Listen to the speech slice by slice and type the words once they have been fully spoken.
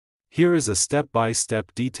Here is a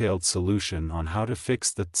step-by-step detailed solution on how to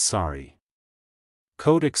fix the "Sorry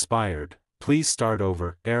code expired, please start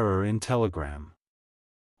over" error in Telegram.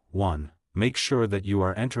 1. Make sure that you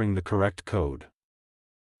are entering the correct code.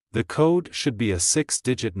 The code should be a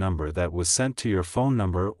 6-digit number that was sent to your phone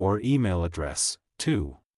number or email address.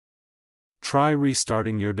 2. Try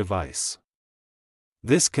restarting your device.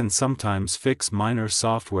 This can sometimes fix minor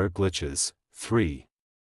software glitches. 3.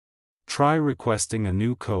 Try requesting a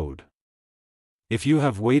new code. If you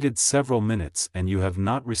have waited several minutes and you have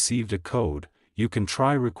not received a code, you can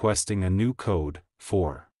try requesting a new code.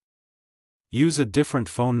 4. Use a different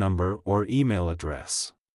phone number or email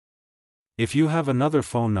address. If you have another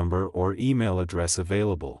phone number or email address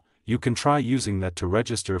available, you can try using that to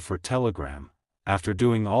register for Telegram. After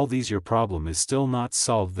doing all these your problem is still not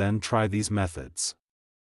solved, then try these methods.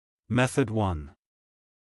 Method 1.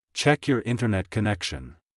 Check your internet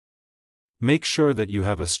connection. Make sure that you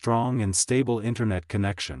have a strong and stable internet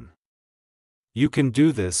connection. You can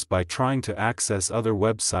do this by trying to access other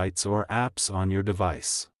websites or apps on your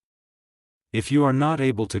device. If you are not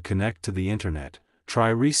able to connect to the internet, try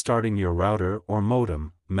restarting your router or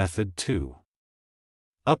modem. Method 2.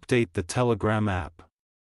 Update the Telegram app.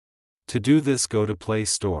 To do this, go to Play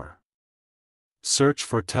Store. Search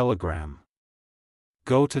for Telegram.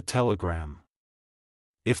 Go to Telegram.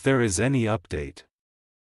 If there is any update,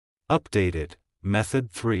 update it. Method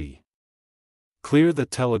 3. Clear the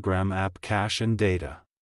Telegram app cache and data.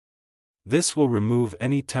 This will remove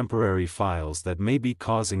any temporary files that may be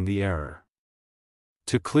causing the error.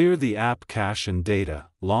 To clear the app cache and data,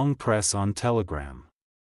 long press on Telegram.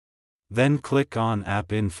 Then click on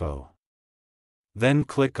App Info. Then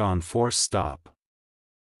click on Force Stop.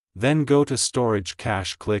 Then go to Storage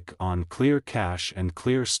Cache, click on Clear Cache and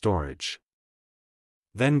Clear Storage.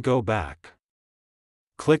 Then go back.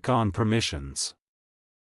 Click on Permissions.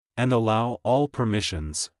 And allow all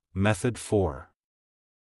permissions. Method 4.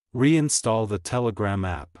 Reinstall the Telegram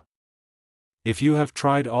app. If you have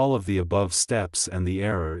tried all of the above steps and the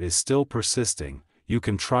error is still persisting, you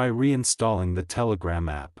can try reinstalling the Telegram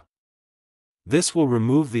app. This will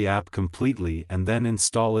remove the app completely and then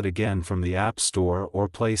install it again from the App Store or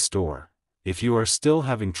Play Store. If you are still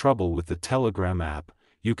having trouble with the Telegram app,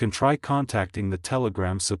 you can try contacting the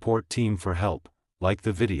Telegram support team for help. Like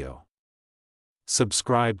the video.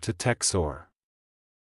 Subscribe to TechSor.